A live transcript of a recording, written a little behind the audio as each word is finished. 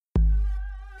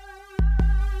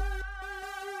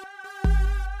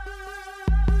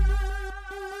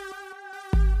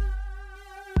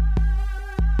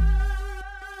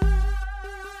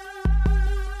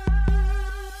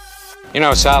You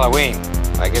know, it's Halloween.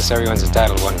 I guess everyone's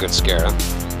entitled to one good scare, huh?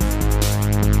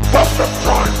 What's the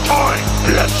prime time,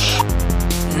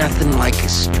 bitch? Nothing like a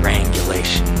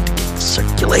strangulation to get the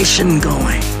circulation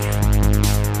going.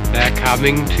 They're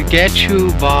coming to get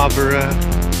you, Barbara.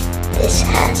 This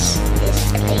house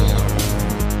is clean.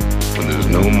 When there's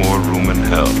no more room in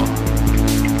hell,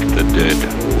 the dead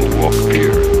will walk the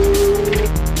earth.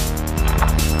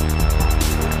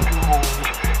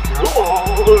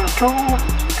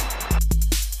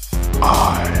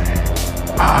 I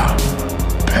am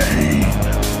pain.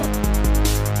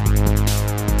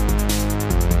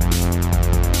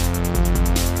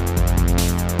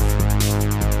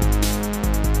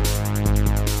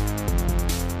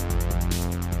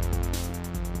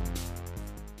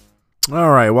 All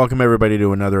right, welcome everybody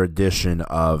to another edition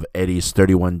of Eddie's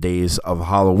 31 Days of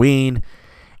Halloween.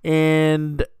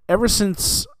 And ever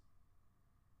since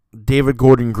David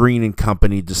Gordon Green and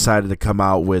company decided to come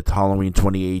out with Halloween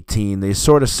 2018, they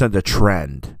sort of set a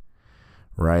trend,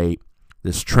 right?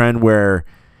 This trend where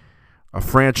a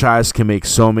franchise can make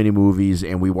so many movies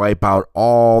and we wipe out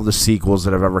all the sequels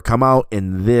that have ever come out.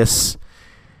 And this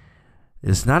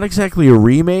is not exactly a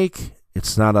remake.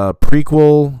 It's not a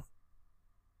prequel.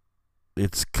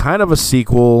 It's kind of a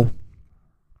sequel,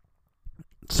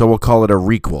 so we'll call it a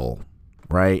requel,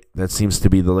 right? That seems to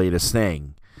be the latest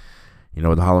thing, you know,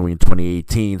 with Halloween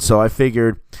 2018. So I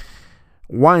figured,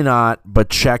 why not but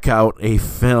check out a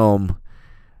film,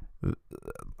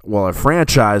 well, a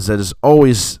franchise that has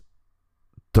always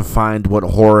defined what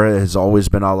horror has always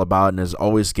been all about and has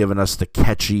always given us the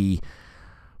catchy,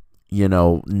 you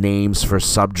know, names for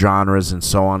subgenres and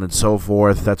so on and so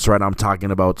forth. That's right, I'm talking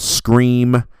about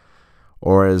Scream,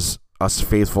 or as us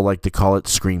faithful like to call it,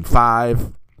 Scream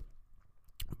 5,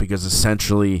 because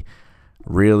essentially,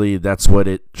 really, that's what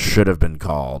it should have been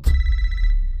called.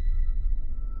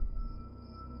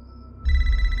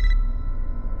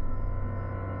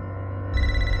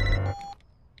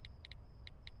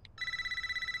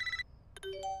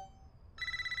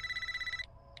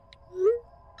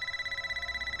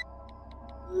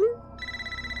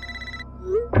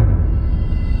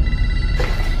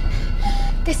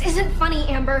 This isn't funny,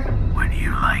 Amber. Would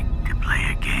you like to play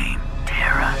a game,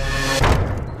 Tara?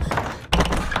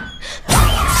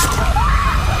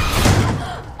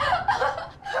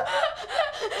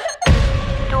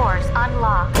 Doors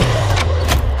unlocked.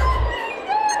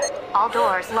 All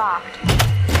doors locked.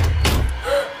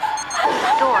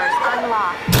 Doors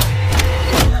unlocked.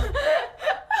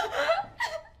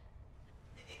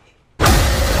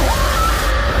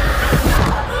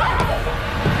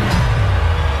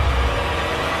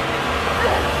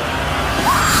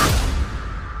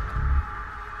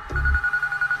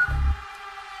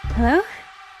 Hello?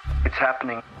 It's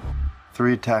happening.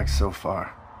 3 attacks so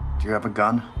far. Do you have a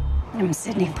gun? I'm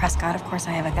Sydney Prescott. Of course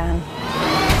I have a gun.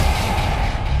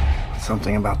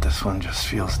 Something about this one just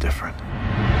feels different.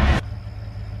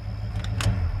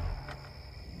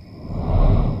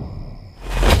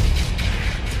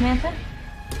 Samantha?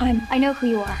 I know who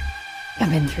you are. I've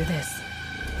been through this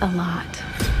a lot.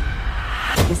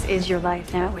 This is your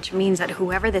life now, which means that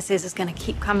whoever this is going to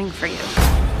keep coming for you.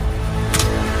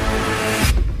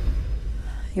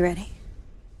 You ready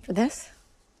for this?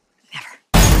 Never.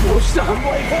 No, stop.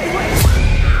 Wait.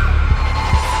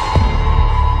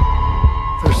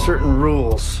 There's certain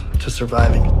rules to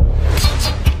surviving.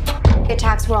 The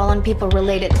attacks were all on people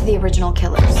related to the original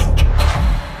killers.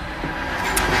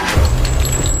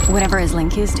 Whatever his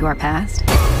link is to our past,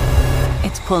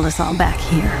 it's pulled us all back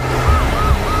here.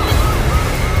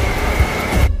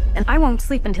 And I won't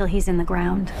sleep until he's in the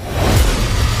ground.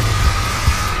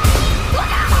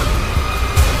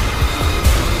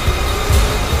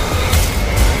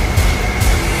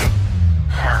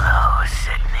 Hello,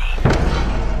 Sydney.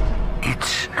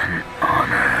 It's an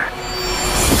honor.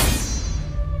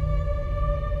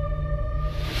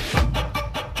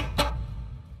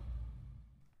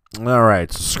 All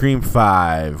right, so Scream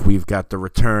 5. We've got the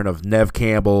return of Neve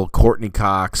Campbell, Courtney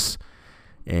Cox,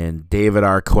 and David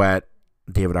Arquette.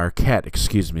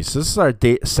 Excuse me. So this is our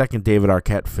second David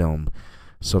Arquette film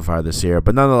so far this year.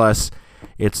 But nonetheless,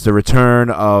 it's the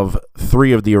return of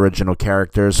 3 of the original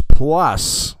characters,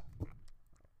 plus,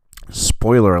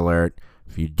 spoiler alert,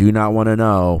 if you do not want to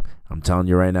know, I'm telling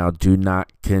you right now, do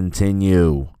not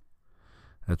continue.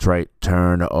 That's right,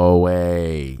 turn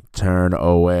away.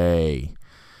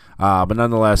 But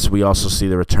nonetheless, we also see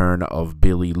the return of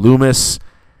Billy Loomis,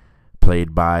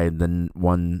 played by not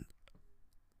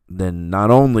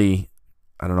only,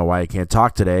 I don't know why I can't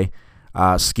talk today,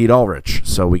 Skeet Ulrich.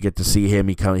 So we get to see him.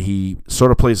 He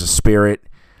sort of plays a spirit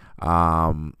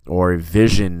or a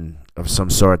vision of some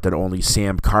sort that only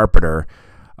Sam Carpenter,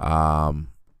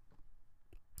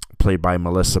 played by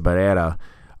Melissa Barrera,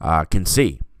 can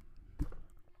see.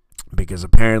 Because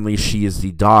apparently she is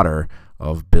the daughter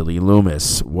of Billy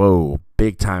Loomis. Whoa,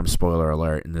 big time spoiler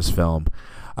alert in this film.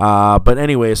 But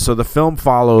anyway, so the film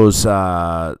follows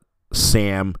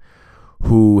Sam,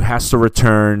 who has to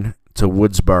return to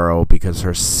Woodsboro because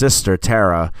her sister,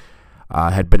 Tara,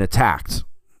 had been attacked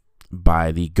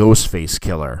by the Ghostface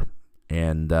killer.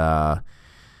 And not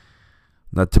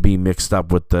to be mixed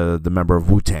up with the member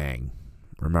of Wu-Tang.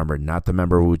 Remember, not the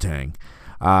member of Wu-Tang.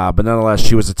 But nonetheless,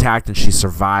 she was attacked and she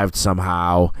survived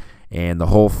somehow. And the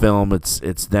whole film, it's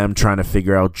them trying to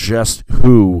figure out just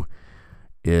who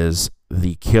is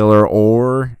the killer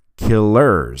or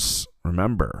killers.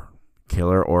 Remember,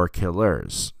 killer or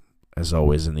killers, as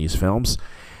always in these films.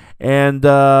 And,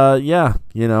 yeah,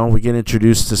 we get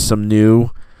introduced to some new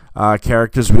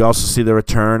characters. We also see the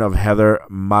return of Heather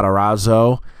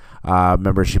Matarazzo.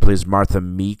 Remember, she plays Martha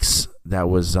Meeks. That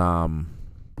was, I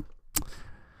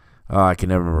can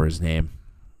never remember his name.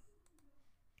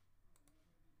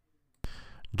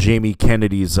 Jamie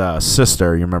Kennedy's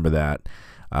sister. You remember that.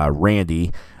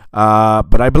 Randy.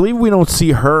 But I believe we don't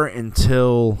see her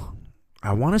until,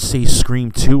 I want to say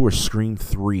Scream 2 or Scream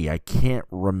 3. I can't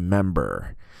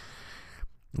remember.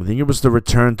 I think it was the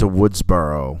return to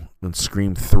Woodsboro in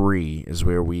Scream 3 is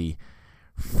where we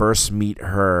first meet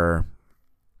her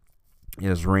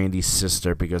as Randy's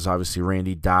sister, because obviously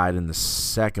Randy died in the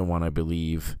second one, I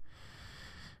believe.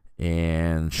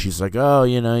 And she's like, oh,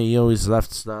 he always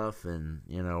left stuff and,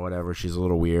 whatever. She's a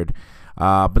little weird.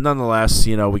 But nonetheless,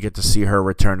 we get to see her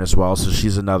return as well. So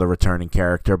she's another returning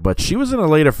character. But she was in a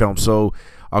later film. So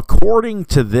according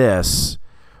to this,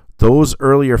 those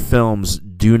earlier films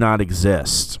do not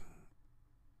exist.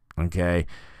 Okay?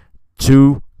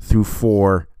 2 through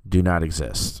 4 do not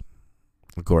exist,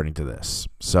 according to this.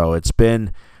 So it's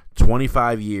been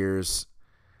 25 years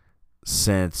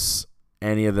since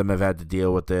any of them have had to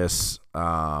deal with this.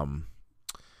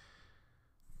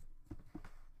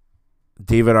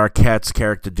 David Arquette's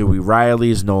character Dewey Riley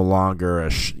is no longer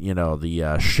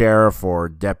the sheriff or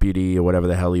deputy or whatever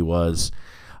the hell he was.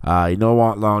 He no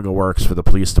longer works for the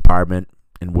police department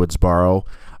in Woodsboro.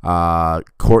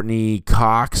 Courtney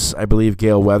Cox, I believe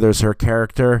Gail Weathers, her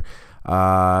character,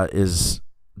 is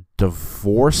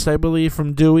divorced, I believe,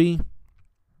 from Dewey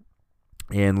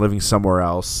and living somewhere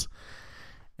else.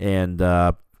 And,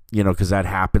 because that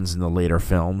happens in the later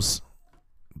films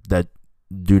that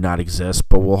do not exist,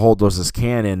 but we'll hold those as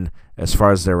canon as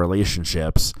far as their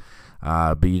relationships,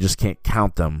 but you just can't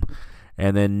count them.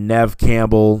 And then Neve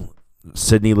Campbell,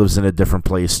 Sydney lives in a different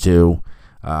place too,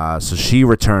 so she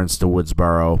returns to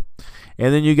Woodsboro.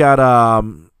 And then you got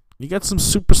some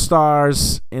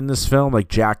superstars in this film, like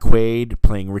Jack Quaid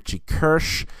playing Richie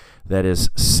Kirsch, that is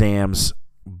Sam's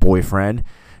boyfriend.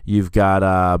 You've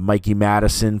got Mikey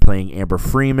Madison playing Amber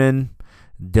Freeman,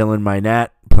 Dylan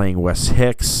Minette playing Wes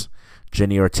Hicks,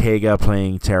 Jenny Ortega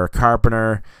playing Tara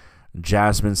Carpenter,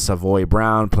 Jasmine Savoy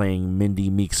Brown playing Mindy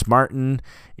Meeks Martin,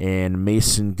 and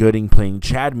Mason Gooding playing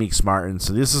Chad Meeks Martin.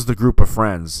 So this is the group of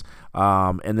friends.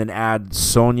 And then add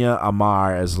Sonia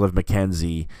Amar as Liv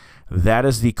McKenzie. That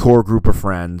is the core group of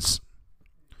friends.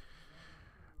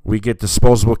 We get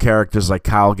disposable characters like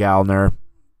Kyle Gallner,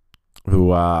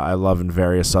 who I love in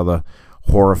various other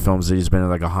horror films that he's been in,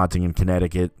 like A Haunting in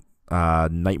Connecticut,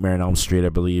 Nightmare on Elm Street, I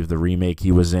believe, the remake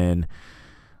he was in.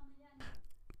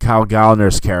 Kyle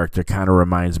Gallner's character kind of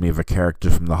reminds me of a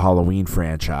character from the Halloween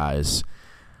franchise.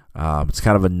 It's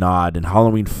kind of a nod. In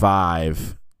Halloween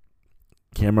 5,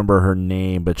 can't remember her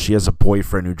name, but she has a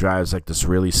boyfriend who drives like this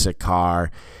really sick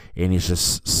car, and he's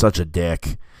just such a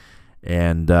dick.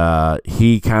 And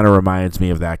he kind of reminds me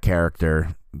of that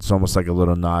character. It's almost like a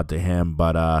little nod to him,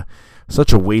 but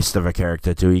such a waste of a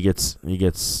character too. He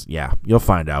gets, yeah, you'll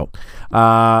find out.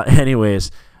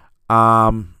 Anyways,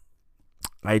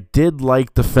 I did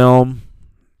like the film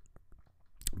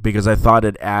because I thought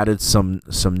it added some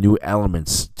new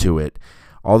elements to it.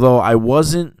 Although I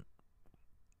wasn't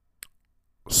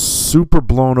super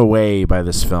blown away by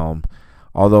this film,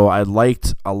 although I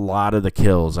liked a lot of the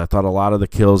kills. I thought a lot of the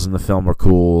kills in the film were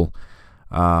cool.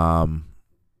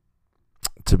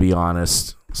 To be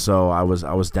honest, so I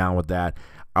was down with that.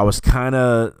 I was kind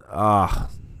of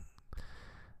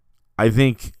I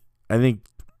think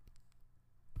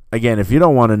again, if you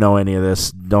don't want to know any of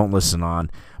this, don't listen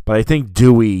on. But I think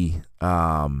Dewey,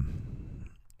 I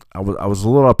was a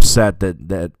little upset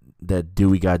that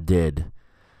Dewey got did.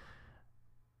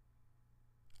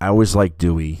 I always liked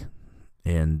Dewey,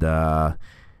 and but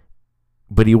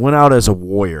he went out as a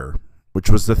warrior. which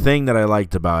was the thing that I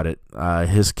liked about it.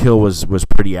 His kill was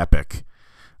pretty epic,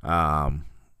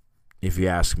 if you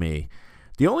ask me.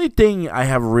 The only thing I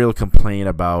have a real complaint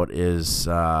about is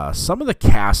some of the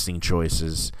casting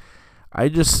choices. I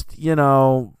just,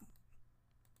 I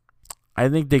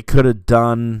think they could have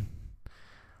done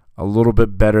a little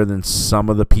bit better than some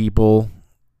of the people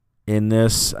in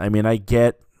this. I mean, I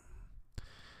get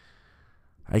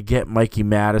Mikey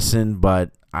Madison,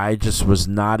 but I just was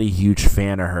not a huge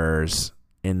fan of hers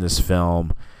in this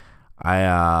film.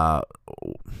 I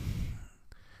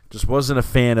just wasn't a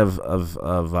fan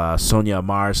of Sonia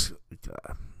Amar's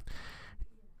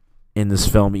in this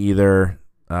film either.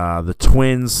 The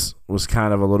twins was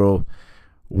kind of a little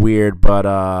weird, but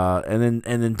and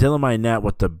then Dylan Minette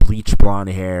with the bleach blonde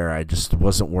hair, I just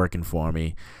wasn't working for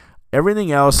me.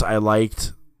 Everything else I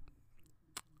liked.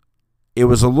 It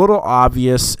was a little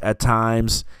obvious at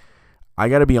times. I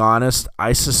got to be honest,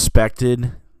 I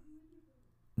suspected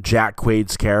Jack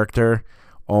Quaid's character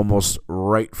almost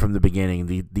right from the beginning.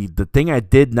 The thing I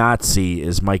did not see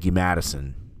is Mikey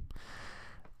Madison.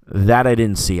 That I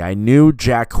didn't see. I knew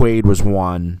Jack Quaid was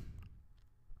one.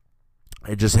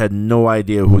 I just had no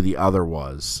idea who the other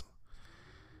was.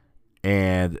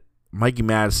 And Mikey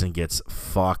Madison gets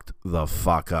fucked the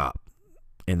fuck up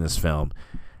in this film.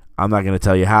 I'm not going to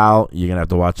tell you how. You're going to have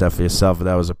to watch that for yourself. But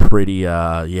that was a pretty, she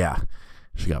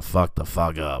got fucked the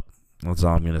fuck up. That's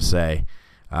all I'm going to say.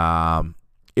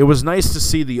 It was nice to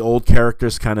see the old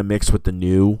characters kind of mix with the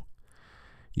new.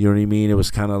 You know what I mean? It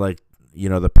was kind of like,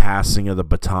 the passing of the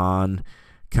baton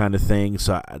kind of thing.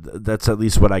 So that's at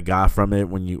least what I got from it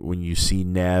when you see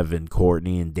Nev and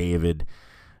Courtney and David,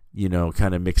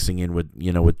 kind of mixing in with,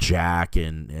 with Jack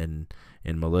and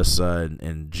Melissa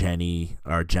and Jenny,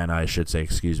 or Jenna, I should say,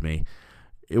 excuse me.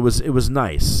 It was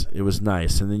nice. It was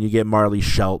nice. And then you get Marley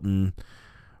Shelton,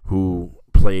 who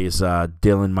plays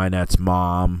Dylan Minette's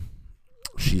mom.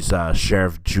 She's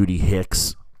Sheriff Judy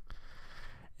Hicks.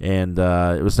 And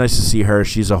it was nice to see her.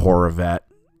 She's a horror vet,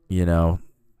 and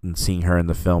seeing her in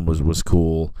the film was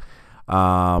cool.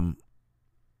 I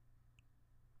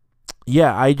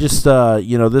just,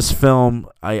 this film,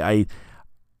 I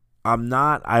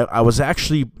was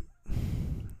actually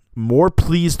more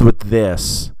pleased with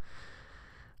this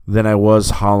than I was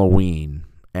Halloween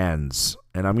Ends.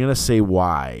 And I'm going to say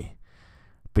why.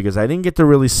 Because I didn't get to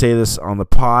really say this on the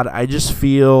pod. I just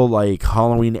feel like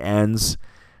Halloween Ends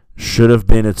should have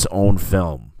been its own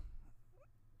film.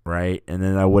 Right? And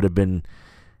then I would have been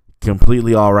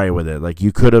completely all right with it. Like,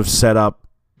 you could have set up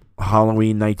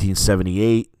Halloween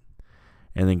 1978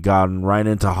 and then gotten right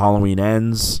into Halloween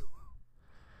Ends.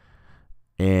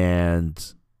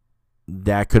 And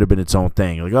that could have been its own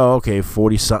thing. Like, oh, okay,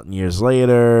 40-something years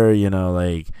later,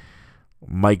 like,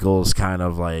 Michael's kind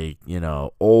of like,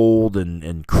 old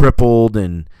and crippled,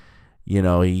 and,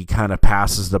 he kind of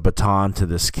passes the baton to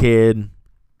this kid,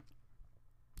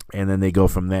 and then they go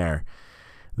from there.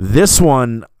 This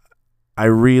one, I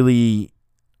really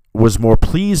was more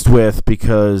pleased with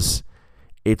because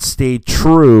it stayed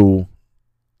true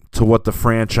to what the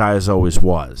franchise always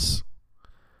was.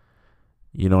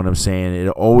 You know what I'm saying? It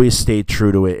always stayed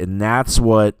true to it, and that's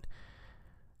what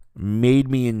made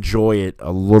me enjoy it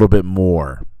a little bit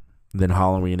more than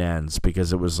Halloween Ends,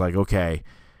 because it was like, okay,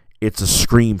 it's a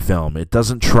Scream film. It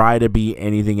doesn't try to be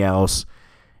anything else.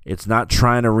 It's not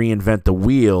trying to reinvent the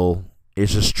wheel.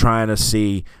 It's just trying to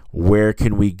see where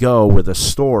can we go with a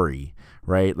story,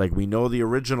 right? Like, we know the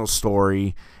original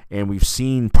story, and we've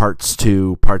seen parts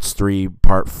 2, parts 3,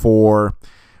 part 4,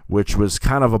 which was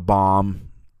kind of a bomb,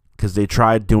 because they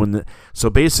tried doing the... So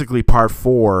basically, part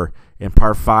 4 and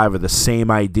part 5 are the same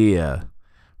idea,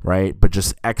 right? But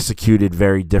just executed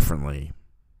very differently.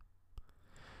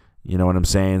 You know what I'm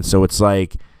saying? So it's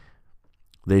like,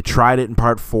 they tried it in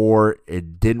part 4.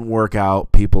 It didn't work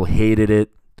out. People hated it.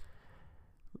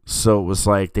 So it was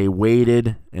like they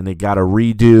waited, and they got a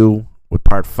redo with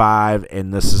part 5,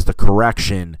 and this is the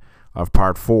correction of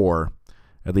part 4.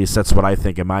 At least that's what I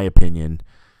think, in my opinion.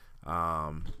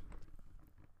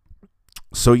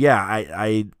 So yeah,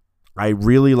 I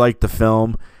really like the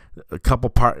film. A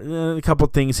couple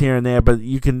things here and there, but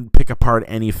you can pick apart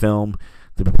any film,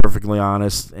 to be perfectly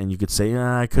honest, and you could say,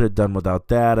 I could have done without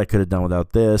that. I could have done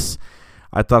without this.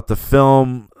 I thought the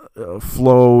film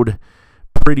flowed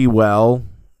pretty well.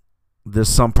 There's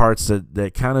some parts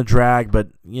that kind of drag, but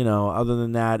other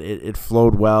than that, it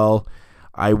flowed well.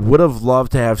 I would have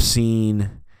loved to have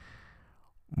seen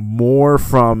more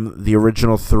from the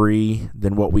original 3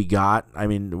 than what we got. I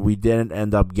mean, we didn't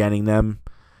end up getting them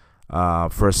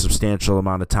for a substantial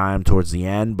amount of time towards the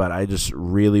end, but I just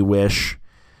really wish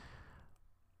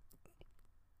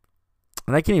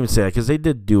and I can't even say that because they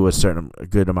did do a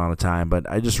good amount of time, but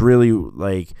I just really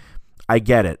like. I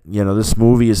get it. You know, this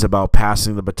movie is about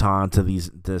passing the baton to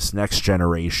this next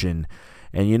generation,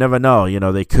 and you never know. You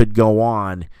know, they could go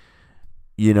on,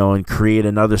 you know, and create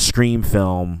another Scream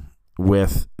film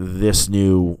with this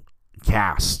new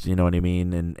cast. You know what I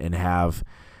mean? And have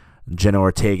Jenna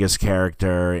Ortega's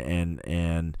character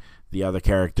and the other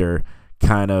character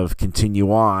kind of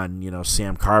continue on. You know,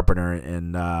 Sam Carpenter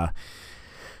and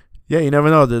yeah, you never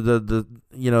know.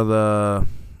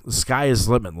 The sky is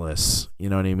limitless, you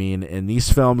know what I mean? And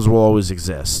these films will always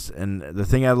exist. And the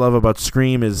thing I love about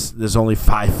Scream is there's only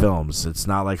 5 films. It's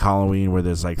not like Halloween where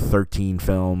there's like 13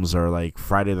 films, or like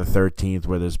Friday the 13th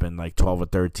where there's been like 12 or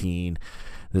 13.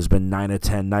 There's been 9 or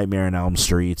 10 Nightmare on Elm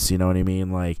Streets, you know what I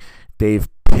mean? Like, they've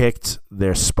picked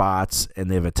their spots and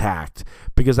they've attacked.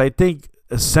 Because I think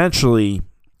essentially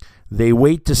they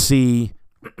wait to see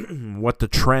what the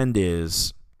trend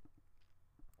is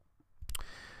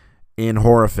in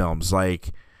horror films.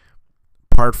 Like,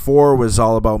 part 4 was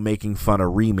all about making fun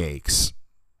of remakes.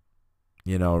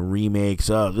 You know, remakes.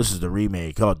 Oh, this is the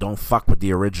remake. Oh, don't fuck with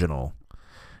the original.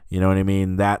 You know what I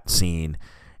mean? That scene.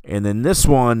 And then this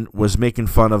one was making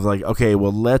fun of, like, okay,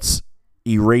 well, let's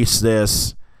erase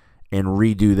this and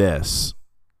redo this.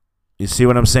 You see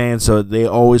what I'm saying? So they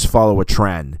always follow a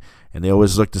trend, and they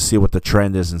always look to see what the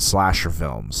trend is in slasher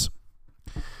films.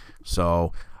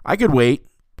 So I could wait.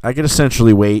 I could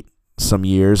essentially wait some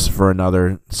years for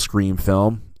another Scream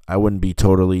film. I wouldn't be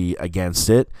totally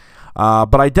against it,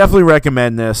 but I definitely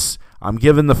recommend this. I'm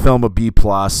giving the film a B+.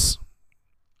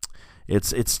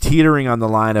 It's teetering on the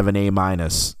line of an A-,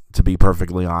 to be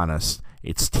perfectly honest.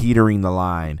 It's teetering the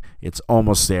line. It's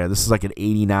almost there. This is like an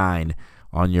 89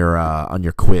 on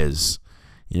your quiz.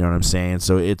 You know what I'm saying?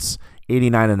 So it's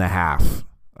 89.5,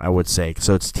 I would say.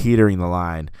 So it's teetering the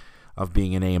line of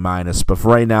being an A-, but for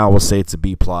right now, we'll say it's a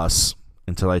B+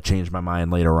 until I change my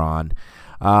mind later on.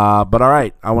 But all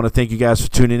right, I want to thank you guys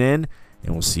for tuning in,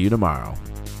 and we'll see you tomorrow.